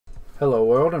Hello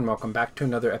world, and welcome back to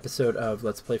another episode of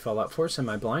Let's Play Fallout 4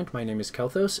 Semi-Blind. My name is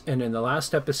Kelthos, and in the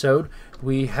last episode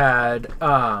we had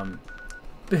a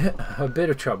bit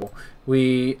of trouble.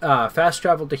 We fast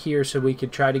traveled to here so we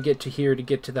could try to get to here to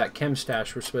get to that chem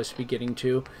stash we're supposed to be getting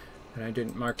to, and I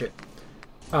didn't mark it.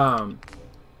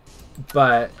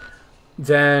 But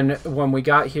then when we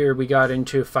got here, we got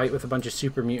into a fight with a bunch of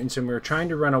super mutants, and we were trying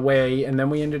to run away, and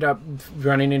then we ended up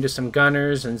running into some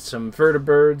gunners and some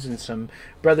vertibirds and some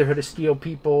Brotherhood of Steel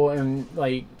people, and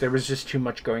like there was just too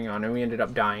much going on, and we ended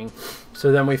up dying.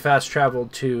 So then we fast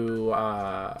traveled to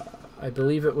I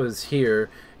believe it was here,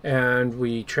 and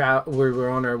we were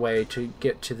on our way to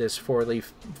get to this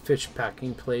 4-leaf fish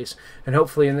packing place, and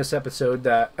hopefully in this episode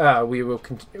that we will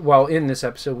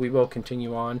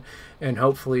continue on, and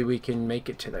hopefully we can make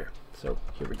it to there. So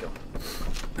here we go.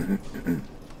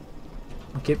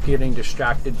 I keep getting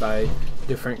distracted by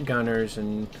different gunners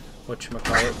and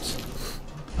whatchamacallits.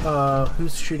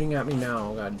 Who's shooting at me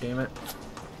now? God damn it.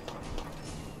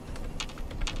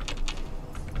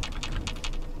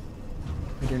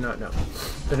 I do not know.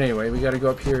 But anyway, we gotta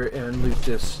go up here and loot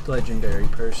this legendary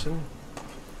person.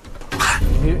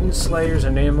 Mutant Slayer's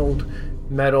enameled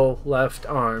metal left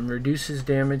arm reduces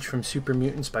damage from super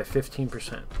mutants by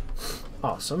 15%.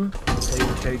 Awesome.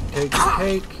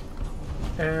 Take.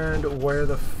 And where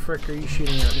the frick are you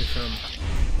shooting at me from?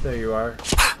 There you are.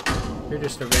 You're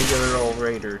just a regular old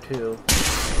raider too.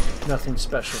 Nothing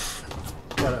special.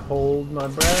 Gotta hold my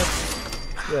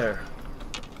breath. There.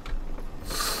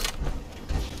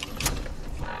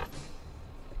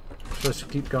 Supposed to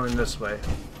keep going this way.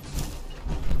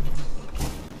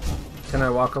 Can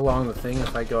I walk along the thing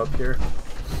if I go up here?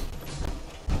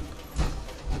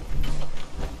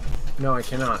 No, I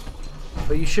cannot.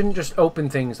 But you shouldn't just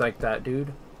open things like that,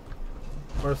 dude.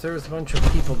 Or if there was a bunch of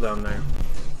people down there.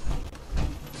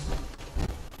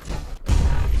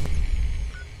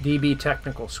 DB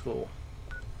Technical School.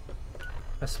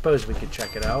 I suppose we could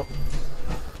check it out.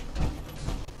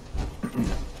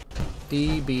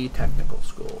 DB Technical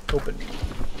School. Open.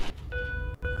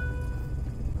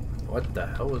 What the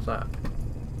hell was that?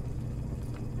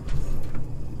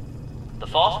 The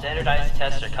fall standardized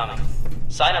tests are coming.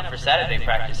 Sign up for Saturday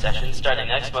practice sessions starting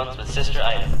next month with Sister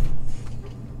Ida.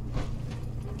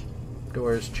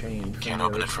 Doors chained. Can't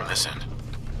open it from this end.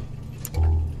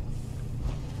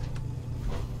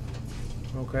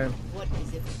 Okay. What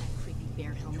is it with that creepy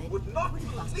bear helmet? You would not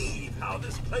believe how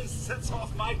this place sets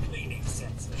off my cleaning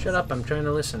senses. Shut up, I'm trying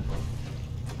to listen.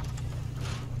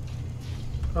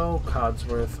 Oh,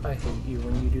 Codsworth, I hate you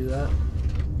when you do that.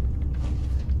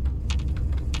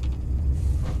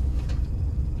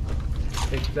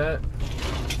 Take that.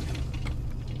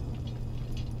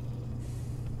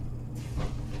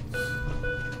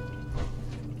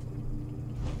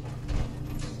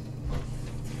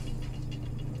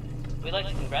 We'd like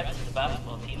to congratulate the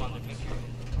basketball team on their victory.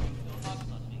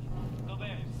 Go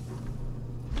Bears!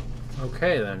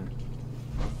 Okay then.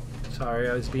 Sorry,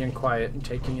 I was being quiet and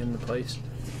taking in the place.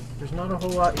 There's not a whole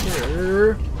lot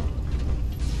here.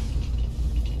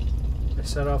 I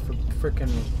set off a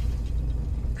frickin'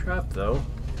 trap though.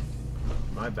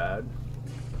 My bad.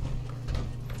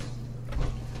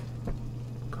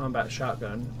 Combat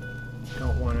shotgun.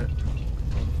 Don't want it.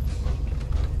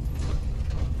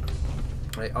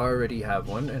 I already have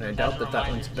one, and I doubt that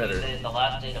one's better. Tuesday is the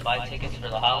last day to buy tickets for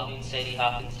the Halloween Sadie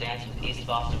Hawkins dance with East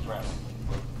Boston Forever.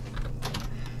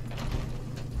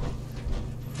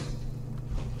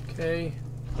 Okay,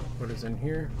 what is in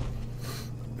here?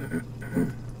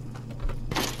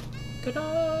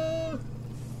 Ta-da!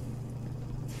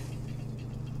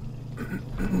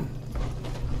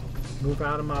 Move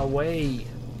out of my way.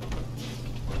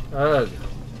 Ugh.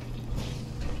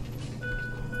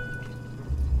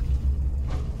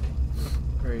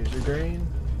 Razor grain.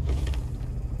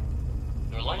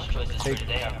 Your lunch choices for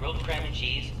today are grilled cram and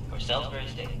cheese or Salisbury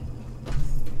steak.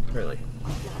 Really?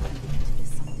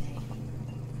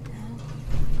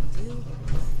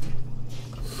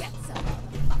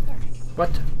 What?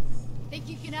 Think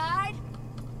you can hide?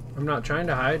 I'm not trying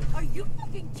to hide. Are you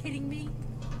fucking kidding me?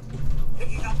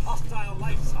 Picking up hostile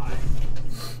life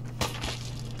signs.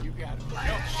 You got it.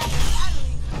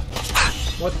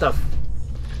 What the f...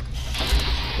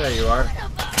 There you are.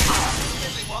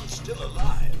 Everyone's still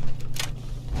alive.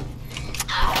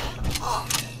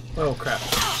 Oh crap.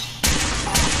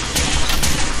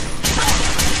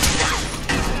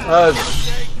 Ugh.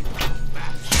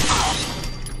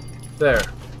 There.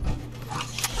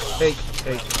 Take.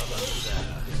 You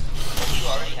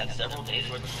already have several days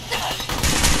worth of supplies.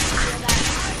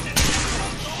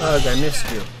 Ugh, I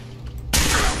missed you.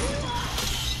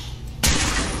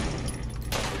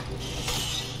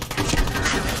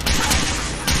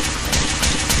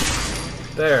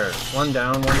 There. One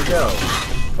down, one to go.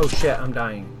 Oh shit, I'm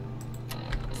dying.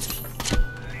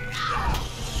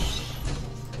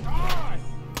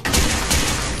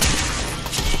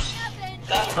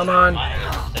 Come on.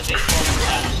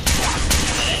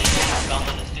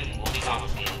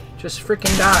 Just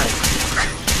freaking die.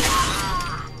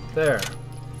 There.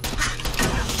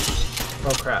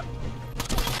 Oh crap.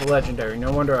 The legendary.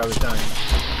 No wonder I was dying.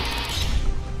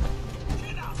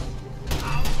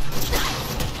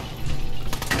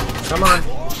 Come on. God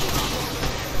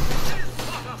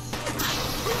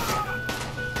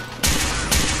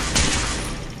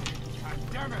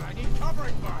damn it, I need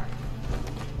covering fire.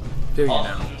 Do you All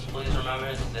now? students, please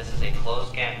remember that this is a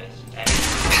closed campus. Any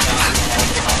student found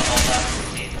in the hall will have to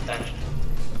receive detention.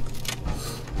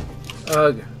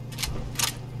 Ugh.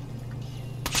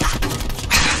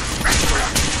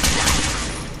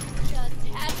 Just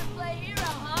had to play hero,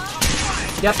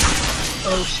 huh? Yep.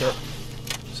 Oh shit.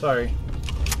 Sorry.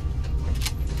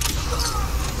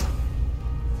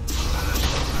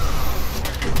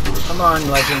 Come on,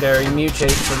 legendary.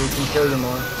 Mutate so we can kill you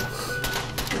more.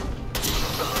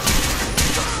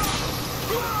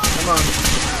 Come on.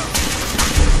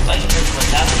 Like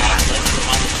what's happening, I'd like to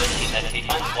remind the good team that if he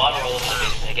finds water all over the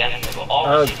basement again, they will all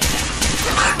receive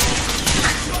detention.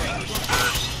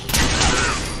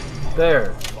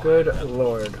 There. Good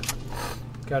lord.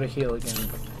 Gotta heal again.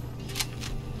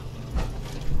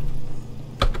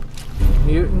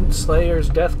 Mutant Slayer's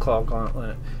Deathclaw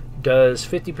Gauntlet does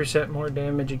 50% more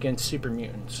damage against super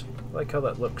mutants. I like how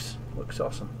that looks. Looks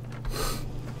awesome.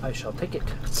 I shall take it.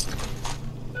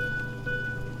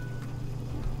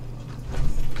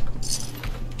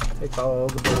 Take all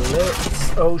the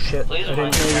bullets. Oh shit. Please I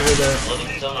didn't remind know you were there.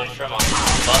 loading zone on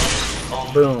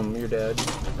Tremont. Boom, you're dead.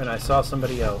 And I saw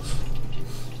somebody else.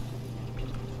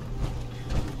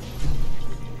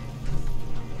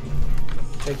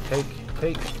 Take.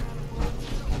 Take.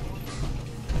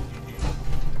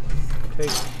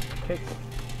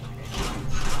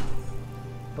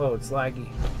 Oh, it's laggy.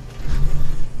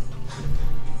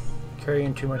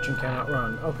 Carrying too much and cannot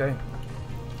run. Okay.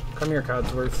 Come here,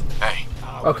 Codsworth. Hey.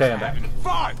 Okay, I'm back.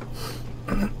 Fun!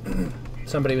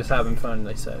 Somebody was having fun,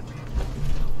 they said.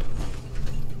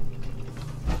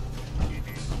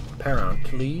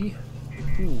 Apparently.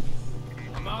 Ooh.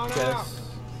 Come on out. Guess.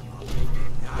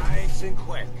 Nice and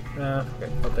quick. Okay,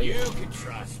 I'll take You it. can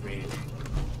trust me.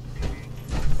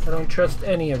 I don't trust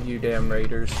any of you damn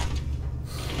raiders.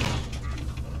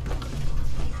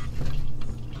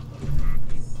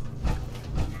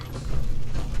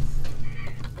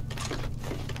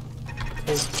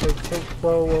 Take.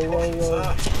 Whoa.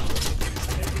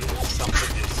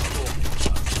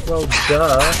 Well,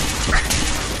 duh.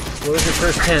 What was your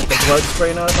first hint? The blood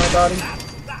spraying out of my body?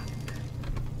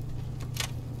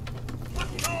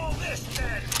 What's all this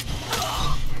then?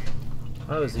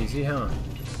 That was easy, huh?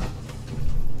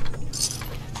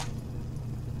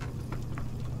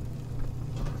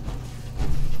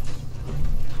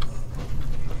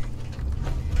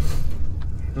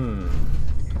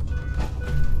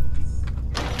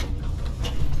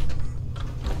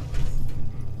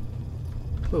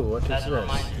 Ooh, what is As a this?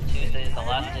 reminder, Tuesday is the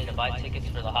last day to buy tickets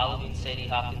for the Halloween Sadie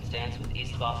Hopkins dance with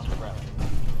East Boston Forever.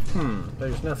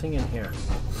 There's nothing in here.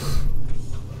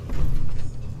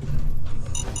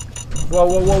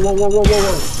 Whoa.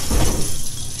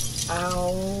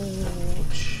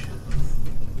 Ouch.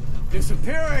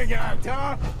 Disappearing act,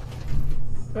 huh?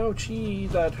 Ouchie,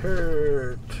 that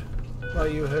hurt. Why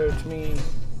you hurt me?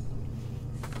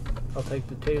 I'll take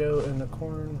potato and the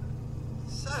corn.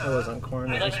 That wasn't corn,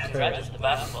 I'd it like was to carrot. congratulate the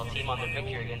basketball team on their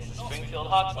victory against the Springfield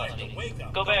Hawks last week.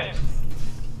 Go Bears!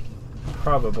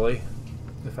 Probably.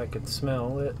 If I could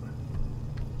smell it.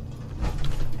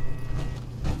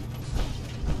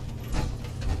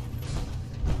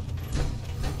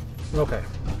 Okay.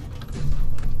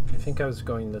 I think I was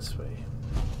going this way.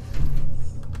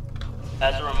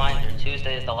 As a reminder,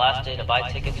 Tuesday is the last day to buy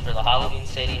tickets for the Halloween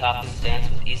Sadie Hopkins dance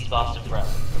with East Boston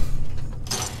Forever.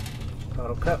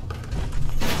 Bottle cup.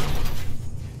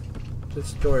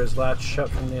 This door is latched shut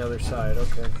from the other side,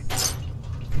 okay.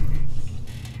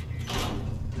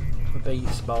 A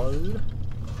baseball.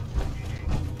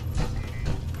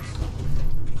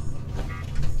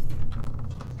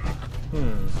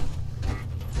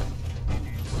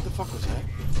 What the fuck was that?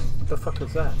 What the fuck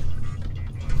was that?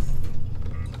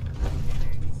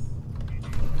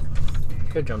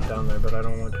 Could jump down there, but I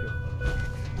don't want to.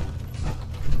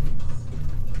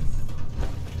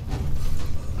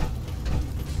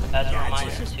 As a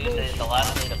reminder, Tuesday is the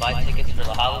last day to buy tickets for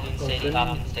the Halloween Sadie Okay.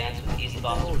 Hopkins dance with East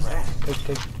Boston Forever.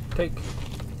 Take.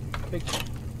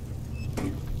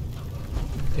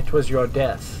 It was your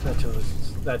death. That was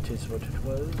that is what it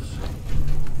was.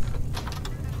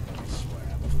 I swear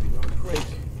I must be going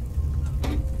crazy.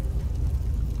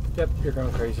 Yep, you're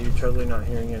going crazy. You're totally not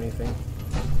hearing anything.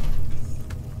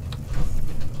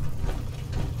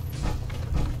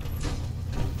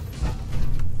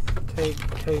 Take.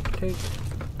 Take.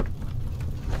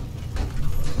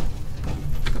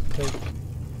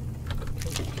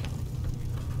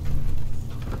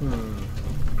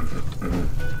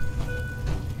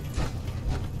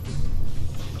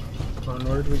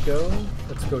 Onward we go.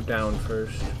 Let's go down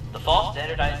first. The fall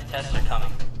standardized tests are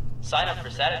coming. Sign up for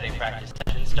Saturday practice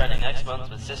sessions starting next month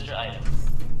with Sister Ida.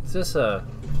 Is this a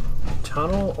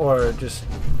tunnel or just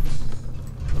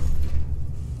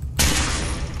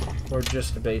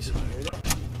a basement?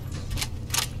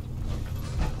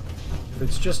 If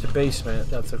it's just a basement,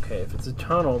 that's okay. If it's a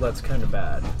tunnel, that's kind of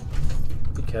bad.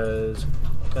 Because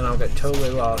then I'll get totally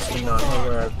lost and not know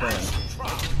where I've been.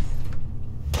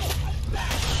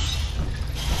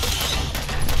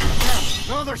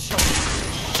 Another shot.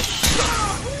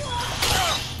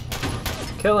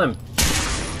 Kill him!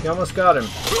 You almost got him.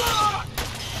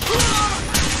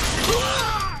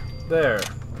 There.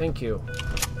 Thank you.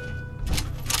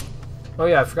 Oh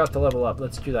yeah, I forgot to level up.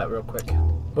 Let's do that real quick.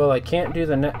 Well, I can't do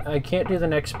the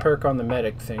next perk on the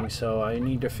medic thing, so I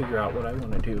need to figure out what I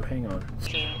want to do. Hang on.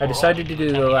 I decided to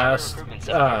do the last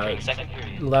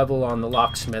level on the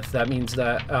locksmith. That means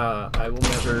that I will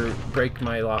never break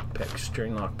my lockpicks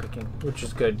during lockpicking, which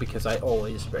is good because I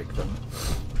always break them.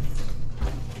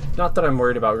 Not that I'm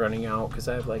worried about running out, because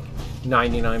I have like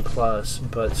 99 plus,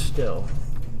 but still.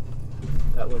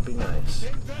 That would be nice.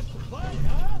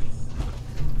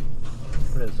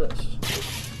 What is this?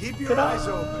 Keep your eyes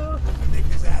open. I think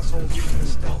this asshole's using a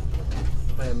stealth.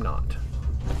 I am not.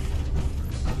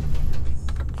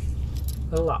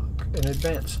 A lock. An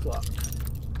advanced lock.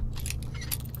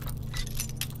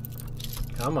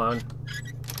 Come on.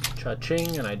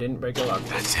 Cha-ching, and I didn't break a lock.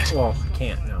 That's it. Well, I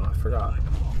can't now. I forgot.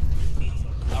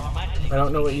 I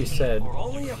don't know what you said.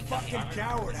 Only a fucking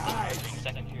coward hides.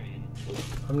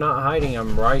 I'm not hiding.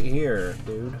 I'm right here,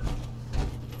 dude.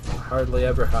 I hardly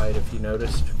ever hide, if you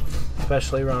noticed.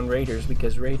 Especially around raiders,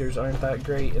 because raiders aren't that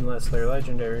great unless they're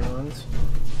legendary ones.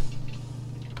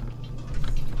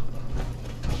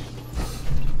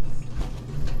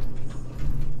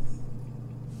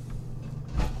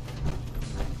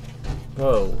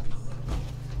 Whoa.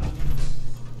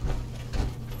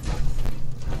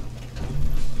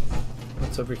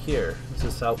 What's over here? Is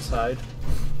this outside?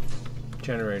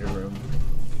 Generator room.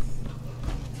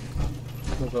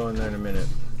 We'll go in there in a minute.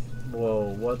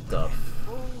 Whoa, what the f...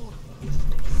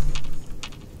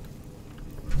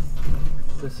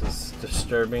 This is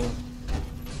disturbing.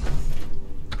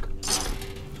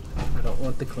 I don't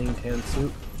want the clean tan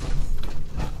suit.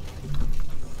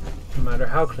 No matter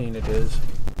how clean it is.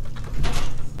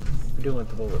 I do want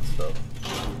the bullets though.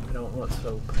 I don't want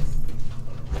soap.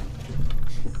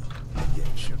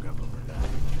 Getting shook up over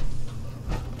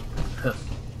that.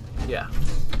 Yeah.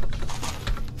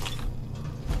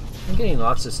 I'm getting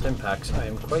lots of stim packs. I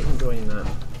am quite enjoying that.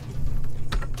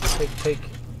 Take.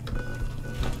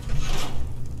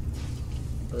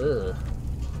 Ugh.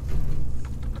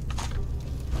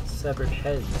 Severed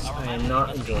heads. I am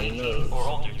not enjoying those. Or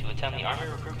older to attend the Army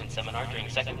Recruitment Seminar during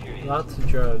second period. Lots of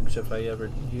drugs if I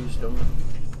ever used them.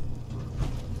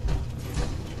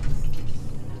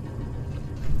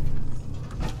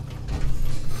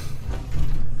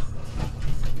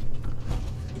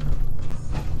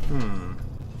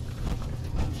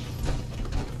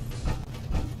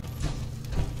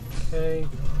 Okay.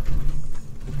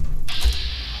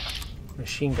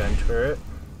 Machine gun turret.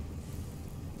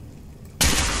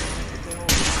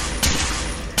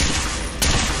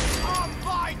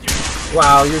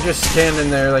 Wow, you're just standing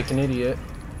there like an idiot.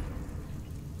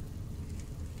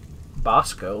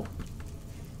 Bosco.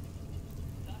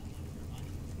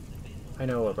 I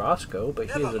know a Roscoe, but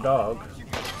he is a dog.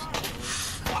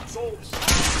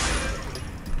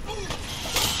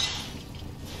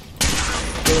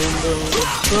 Boom, boom,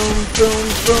 boom, boom,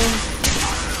 boom.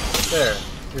 There,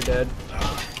 you're dead.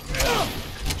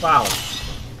 Wow.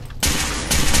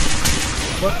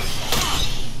 What?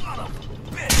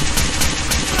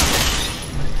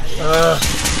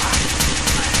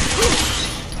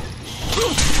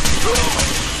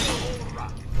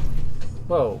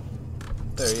 Whoa.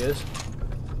 There he is.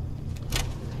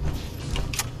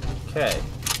 Okay.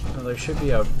 Well, there should be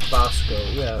a Bosco.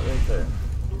 Yeah, right there.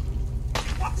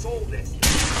 What's all this?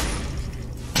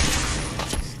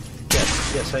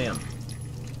 Yes, I am.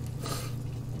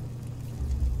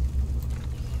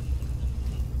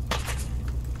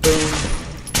 Boom.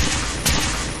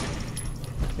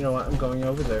 You know what? I'm going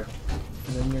over there.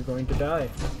 and then you're going to die.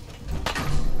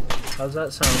 How's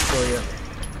that sound for you?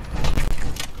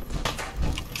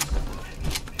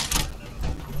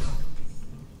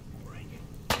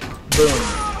 Boom.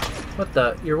 What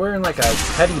the? You're wearing like a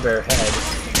teddy bear head.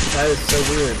 That is so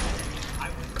weird.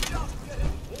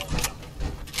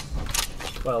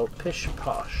 Well, pish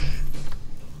posh.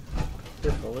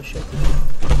 You're full of shit.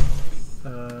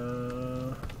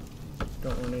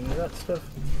 Don't want any of that stuff.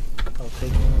 I'll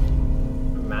take a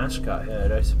mascot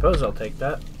head. I suppose I'll take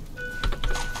that.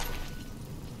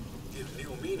 Gives new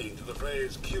meaning to the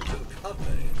phrase cute and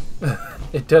cuddly.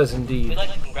 It does indeed. We'd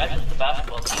like to congratulate the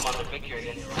basketball team on their victory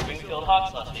against the Springfield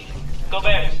Hawks last week. Go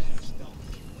Bears!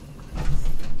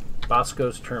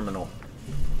 Bosco's Terminal.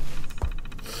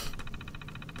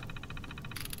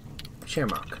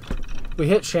 Shamrock. We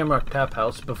hit Shamrock Tap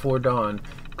House before dawn.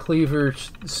 Cleaver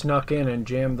snuck in and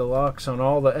jammed the locks on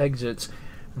all the exits.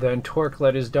 Then Torque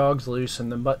let his dogs loose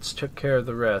and the mutts took care of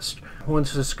the rest.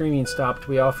 Once the screaming stopped,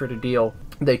 we offered a deal.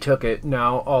 They took it.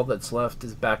 Now all that's left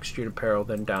is Backstreet Apparel,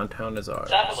 then downtown is ours.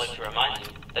 Staff would like to remind you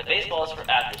that baseball is for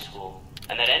after school,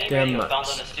 and that any radio found on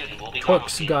a student will be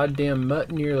Torque's confiscated. goddamn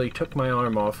mutt nearly took my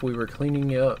arm off. We were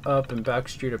cleaning it up in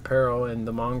Backstreet Apparel, and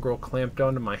the mongrel clamped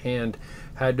onto my hand.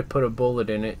 Had to put a bullet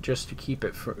in it just to keep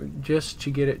it just to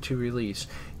get it to release.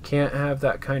 Can't have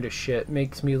that kind of shit.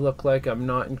 Makes me look like I'm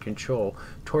not in control.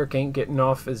 Torque ain't getting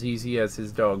off as easy as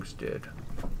his dogs did.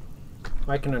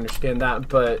 I can understand that,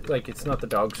 but like it's not the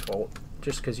dog's fault.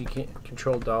 Just because you can't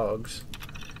control dogs,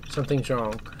 something's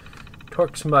wrong.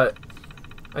 Torque's mutt.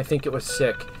 I think it was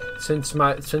sick. Since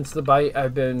the bite,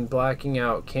 I've been blacking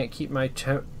out. Can't keep my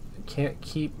temper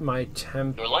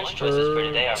Your lunch choices for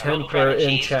today are grilled crab and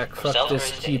in cheese check. or Fuck Salisbury this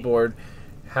steak. keyboard.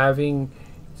 Having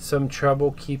some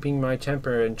trouble keeping my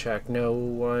temper in check. No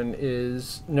one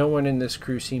in this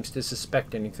crew seems to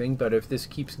suspect anything, but if this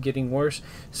keeps getting worse,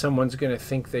 someone's gonna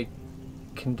think they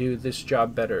can do this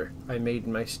job better. I made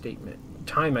my statement.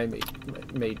 I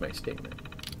made my statement.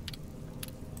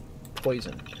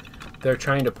 Poison. They're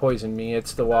trying to poison me.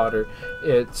 It's the water.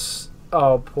 It's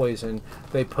all poison.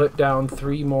 They put down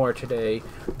 3 more today.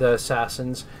 The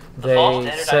assassins.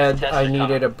 They said I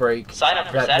needed a break. Sign up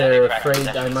for That Saturday they're practice afraid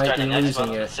I sessions might be starting next losing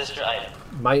month with it. Sister Ida.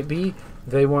 Might be.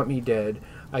 They want me dead.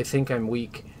 I think I'm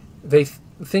weak. They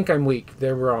think I'm weak.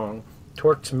 They're wrong.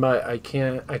 Torque's mutt. I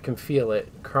can feel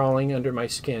it crawling under my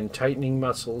skin, tightening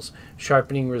muscles,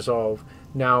 sharpening resolve.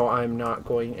 Now I'm not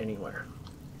going anywhere.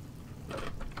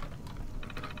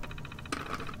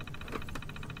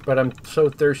 But I'm so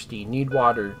thirsty. Need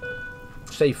water.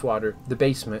 Safe water. The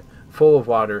basement. Full of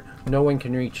water. No one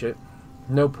can reach it.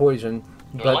 No poison.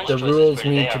 But the rules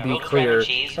need to be clear.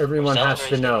 Everyone has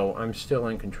to know. I'm still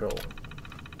in control.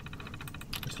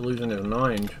 He's losing his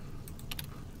mind.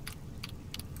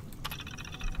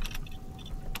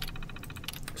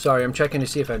 Sorry, I'm checking to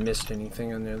see if I missed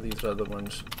anything on these other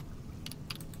ones.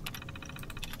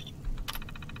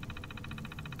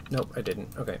 Nope, I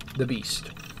didn't. Okay, the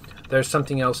beast. There's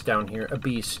something else down here. A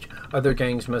beast. Other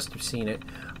gangs must have seen it.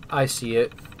 I see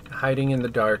it. Hiding in the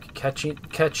dark. Catch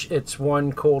its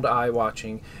one cold eye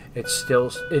watching. It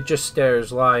just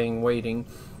stares, lying, waiting.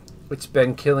 It's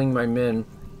been killing my men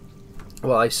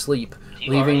while I sleep,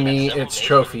 leaving me its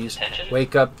trophies.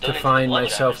 Wake up to find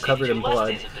myself covered in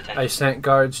blood. I sent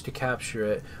guards to capture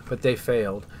it, but they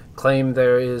failed. Claim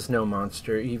there is no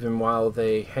monster, even while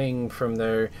they hang from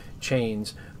their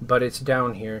chains. But it's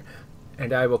down here,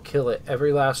 and I will kill it,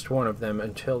 every last one of them,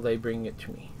 until they bring it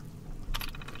to me.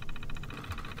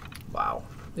 Wow.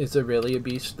 Is it really a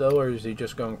beast, though, or is he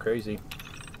just going crazy?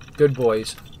 Good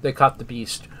boys. They caught the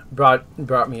beast.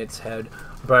 Brought me its head.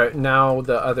 But now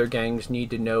the other gangs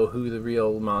need to know who the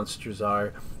real monsters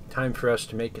are. Time for us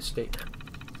to make a statement.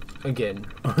 Again.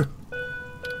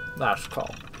 Last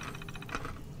call.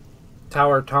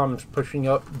 Tower Tom's pushing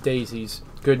up daisies.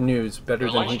 Good news.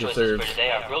 Better than he deserves. Your lunch choices for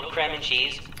today are grilled crab and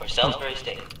cheese or Salisbury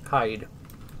steak. Hyde.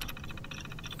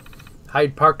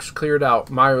 Hyde Park's cleared out.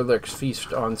 Mirelick's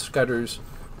feast on Scudder's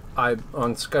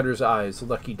eyes.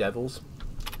 Lucky devils.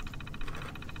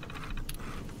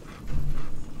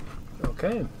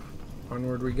 Okay,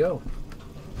 onward we go.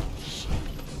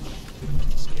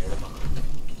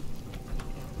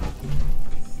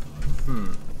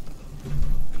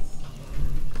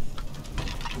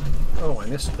 Oh, I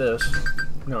missed this.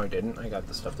 No, I didn't. I got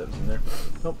the stuff that was in there.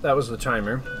 Nope, that was the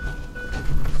timer.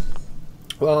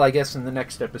 Well, I guess in the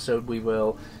next episode we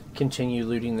will continue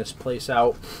looting this place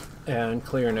out and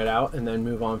clearing it out, and then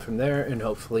move on from there, and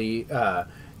hopefully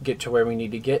get to where we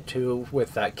need to get to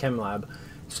with that chem lab.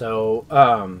 So,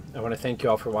 I want to thank you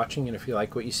all for watching, and if you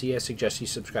like what you see, I suggest you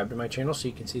subscribe to my channel so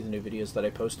you can see the new videos that I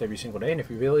post every single day. And if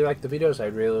you really like the videos,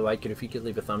 I'd really like it if you could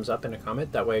leave a thumbs up and a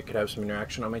comment. That way I could have some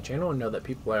interaction on my channel and know that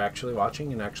people are actually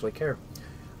watching and actually care.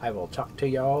 I will talk to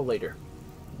y'all later.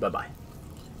 Bye-bye.